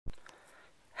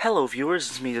Hello viewers,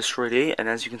 it's me Destroyed8, and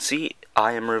as you can see,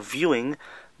 I am reviewing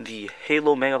the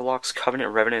Halo Mega Bloks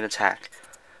Covenant Revenant attack.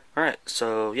 Alright,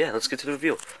 so yeah, let's get to the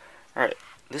review. Alright,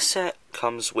 this set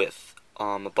comes with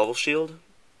a bubble shield,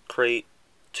 crate,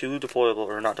 two deployable,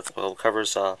 or not deployable,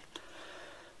 covers,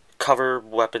 cover,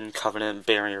 weapon, covenant,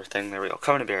 barrier thing, there we go,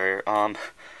 covenant barrier, a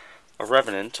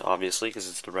Revenant, obviously, because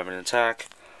it's the Revenant attack,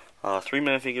 3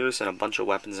 minifigures, and a bunch of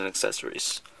weapons and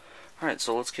accessories. Alright,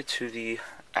 so let's get to the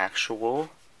actual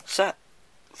set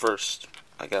first,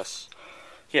 I guess.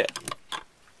 Yeah.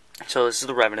 So this is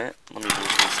the Revenant. Let me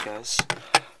move these guys.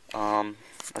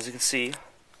 As you can see,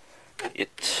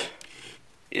 it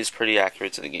is pretty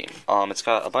accurate to the game. It's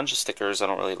got a bunch of stickers. I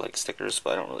don't really like stickers,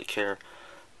 but I don't really care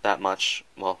that much.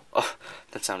 Well,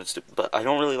 that sounded stupid, but I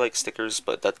don't really like stickers,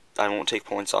 but that I won't take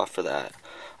points off for that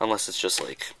unless it's just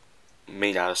like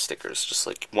made out of stickers, just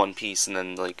like one piece and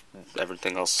then like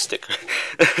everything else is sticker.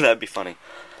 That'd be funny.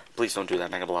 Please don't do that,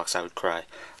 Mega Bloks, I would cry.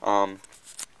 Yeah,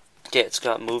 it's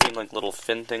got moving like little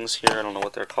fin things here. I don't know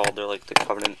what they're called. They're like the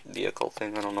Covenant vehicle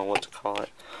thing. I don't know what to call it.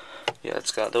 Yeah,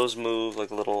 it's got those move, like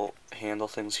little handle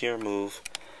things here move.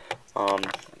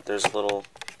 There's a little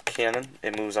cannon.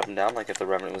 It moves up and down. Like if the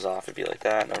Revenant was off, it'd be like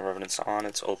that. And the Revenant's on,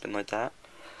 it's open like that.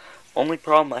 Only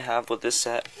problem I have with this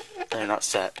set, or not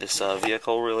set, this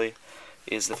vehicle really,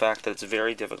 is the fact that it's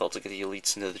very difficult to get the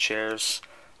elites into the chairs.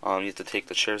 You have to take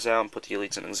the chairs out and put the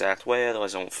elites in the exact way,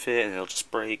 otherwise it won't fit and it'll just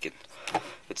break and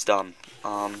it's dumb.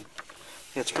 Yeah,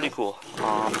 it's pretty cool.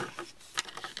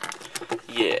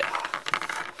 Yeah.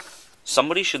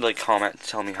 Somebody should like comment and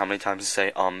tell me how many times to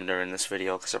say during this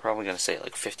video, because they're probably going to say it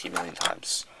like 50 million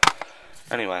times.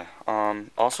 Anyway,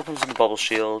 also comes with the bubble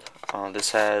shield.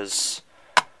 This has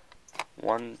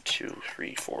 1, 2,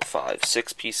 3, 4, 5,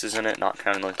 6 pieces in it, not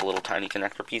counting like the little tiny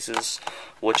connector pieces,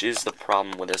 which is the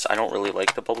problem with this. I don't really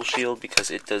like the bubble shield because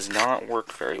it does not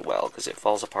work very well, because it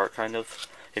falls apart kind of,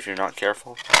 if you're not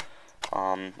careful.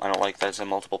 I don't like that it's in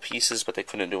multiple pieces, but they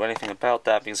couldn't do anything about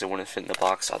that because it wouldn't fit in the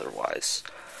box otherwise.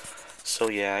 So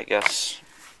yeah, I guess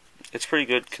it's pretty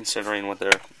good considering what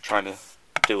they're trying to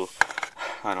do.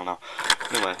 I don't know.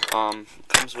 Anyway,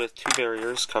 comes with 2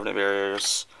 barriers, covenant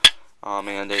barriers,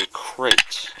 and a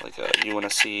crate, like a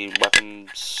UNSC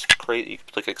weapons crate. You could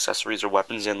put like accessories or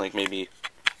weapons in, like maybe,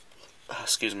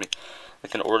 excuse me,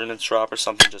 like an ordnance drop or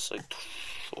something, just like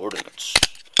ordnance.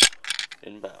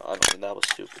 Inbound. I don't think that was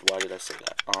stupid. Why did I say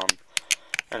that?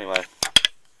 Anyway,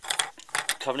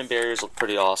 covenant barriers look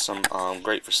pretty awesome.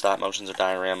 Great for stop motions or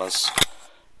dioramas.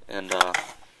 And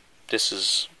this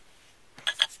is,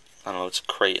 I don't know, it's a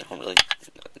crate. I don't really,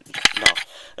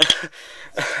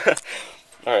 no.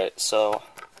 Alright, so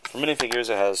for minifigures,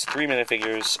 it has 3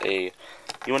 minifigures, a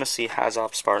UNSC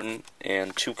Hazop Spartan,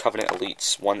 and 2 Covenant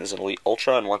Elites. One is an Elite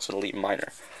Ultra, and one's an Elite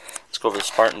Minor. Let's go over the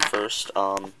Spartan first.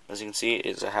 As you can see,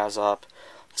 it's a Hazop.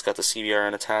 It's got the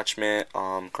CBRN attachment,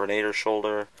 Grenadier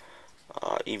shoulder,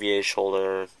 EVA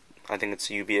shoulder, I think it's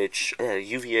UA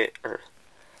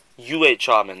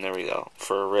Chopman, there we go,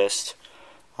 for a wrist.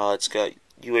 It's got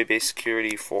UA base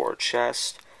security for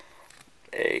chest,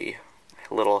 a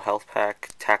little health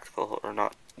pack, tactical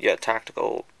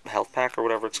health pack or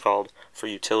whatever it's called for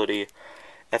utility,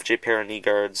 FJ pair of knee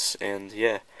guards, and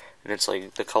yeah, and it's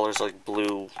like the colors like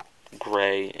blue,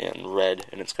 gray, and red,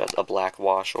 and it's got a black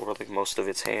wash over like most of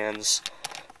its hands,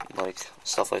 like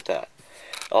stuff like that.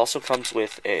 It also comes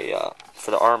with a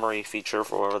for the armory feature,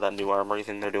 for whatever that new armory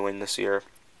thing they're doing this year.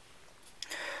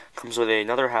 Comes with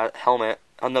another helmet.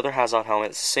 Another Hazard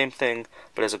helmet. It's the same thing,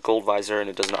 but has a gold visor, and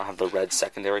it does not have the red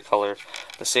secondary color.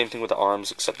 The same thing with the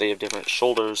arms, except they have different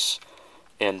shoulders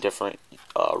and different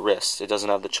wrists. It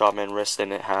doesn't have the Chopman wrist,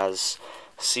 and it has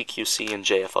CQC and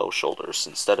JFO shoulders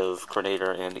instead of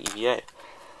Grenadier and EVA.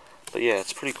 But yeah,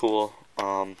 it's pretty cool.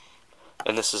 And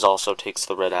this is also takes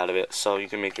the red out of it, so you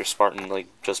can make your Spartan like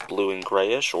just blue and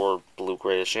grayish, or blue,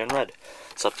 grayish, and red.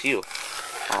 It's up to you.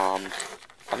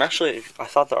 I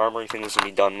thought the armory thing was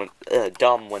going to be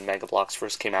dumb when Mega Bloks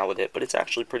first came out with it, but it's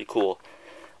actually pretty cool.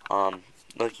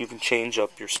 Like, you can change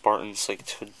up your Spartans, like,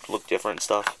 to look different and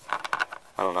stuff.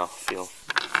 I don't know, feel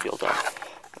dumb.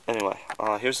 Anyway,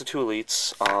 here's the 2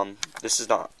 elites. This is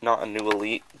not a new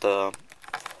elite.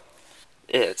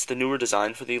 It's the newer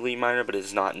design for the Elite Minor, but it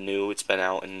is not new. It's been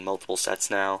out in multiple sets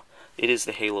now. It is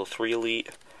the Halo 3 Elite.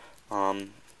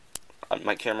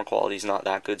 My camera quality is not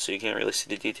that good, so you can't really see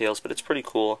the details, but it's pretty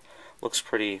cool. Looks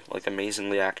pretty, like,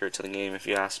 amazingly accurate to the game, if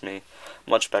you ask me.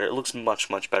 Much better. It looks much,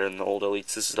 much better than the old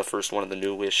Elites. This is the first one of the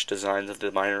newish designs of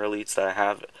the minor Elites that I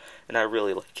have, and I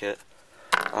really like it.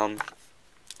 And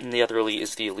the other Elite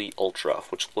is the Elite Ultra,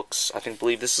 which looks,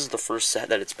 believe this is the first set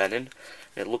that it's been in.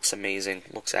 It looks amazing.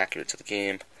 Looks accurate to the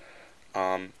game.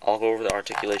 I'll go over the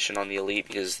articulation on the Elite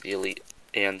because the Elite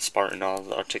and Spartan, all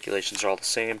the articulations are all the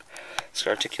same. So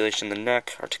articulation in the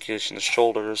neck, articulation in the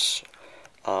shoulders,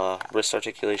 wrist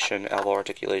articulation, elbow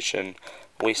articulation,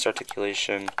 waist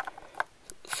articulation,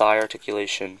 thigh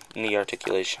articulation, knee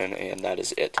articulation, and that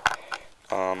is it.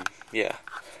 Yeah.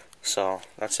 So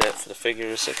that's it for the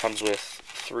figures. It comes with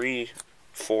 3,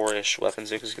 4-ish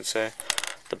weapons, as you could say.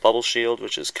 The bubble shield,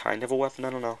 which is kind of a weapon, I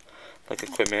don't know, like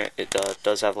equipment. It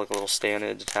does have like a little stand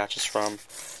it detaches from,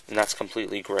 and that's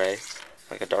completely gray,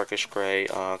 like a darkish gray.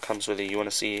 Comes with a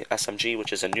UNSC SMG,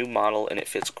 which is a new model, and it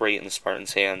fits great in the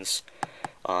Spartan's hands.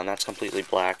 And that's completely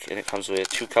black, and it comes with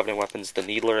 2 Covenant weapons, the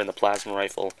Needler and the Plasma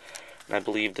Rifle. And I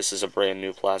believe this is a brand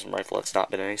new Plasma Rifle. It's not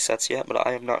been in any sets yet, but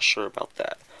I am not sure about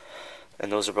that.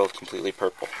 And those are both completely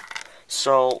purple.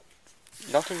 So,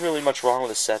 nothing really much wrong with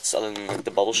the sets other than like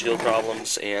the bubble shield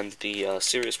problems and the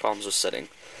serious problems with setting.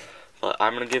 But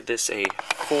I'm going to give this a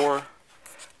 4.5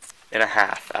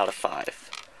 out of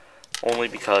 5. Only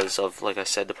because of, like I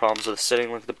said, the problems with the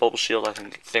sitting, like the bubble shield, I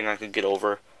think I could get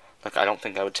over. Like, I don't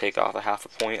think I would take off a half a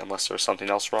point unless there was something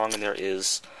else wrong, and there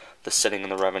is. The sitting in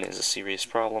the Revenant is a serious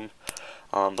problem.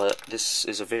 But this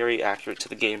is a very accurate to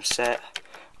the game set.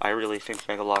 I really think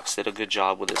Megalox did a good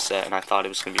job with this set, and I thought it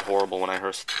was going to be horrible when I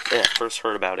first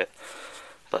heard about it.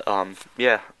 But,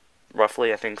 yeah,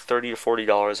 roughly, I think $30 to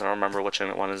 $40, I don't remember which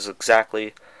one is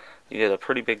exactly. You get a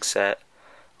pretty big set.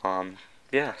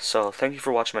 Yeah, so thank you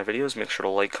for watching my videos. Make sure to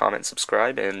like, comment,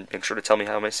 subscribe, and make sure to tell me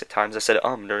how many times I said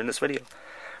during this video.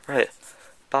 Alright,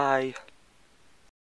 bye.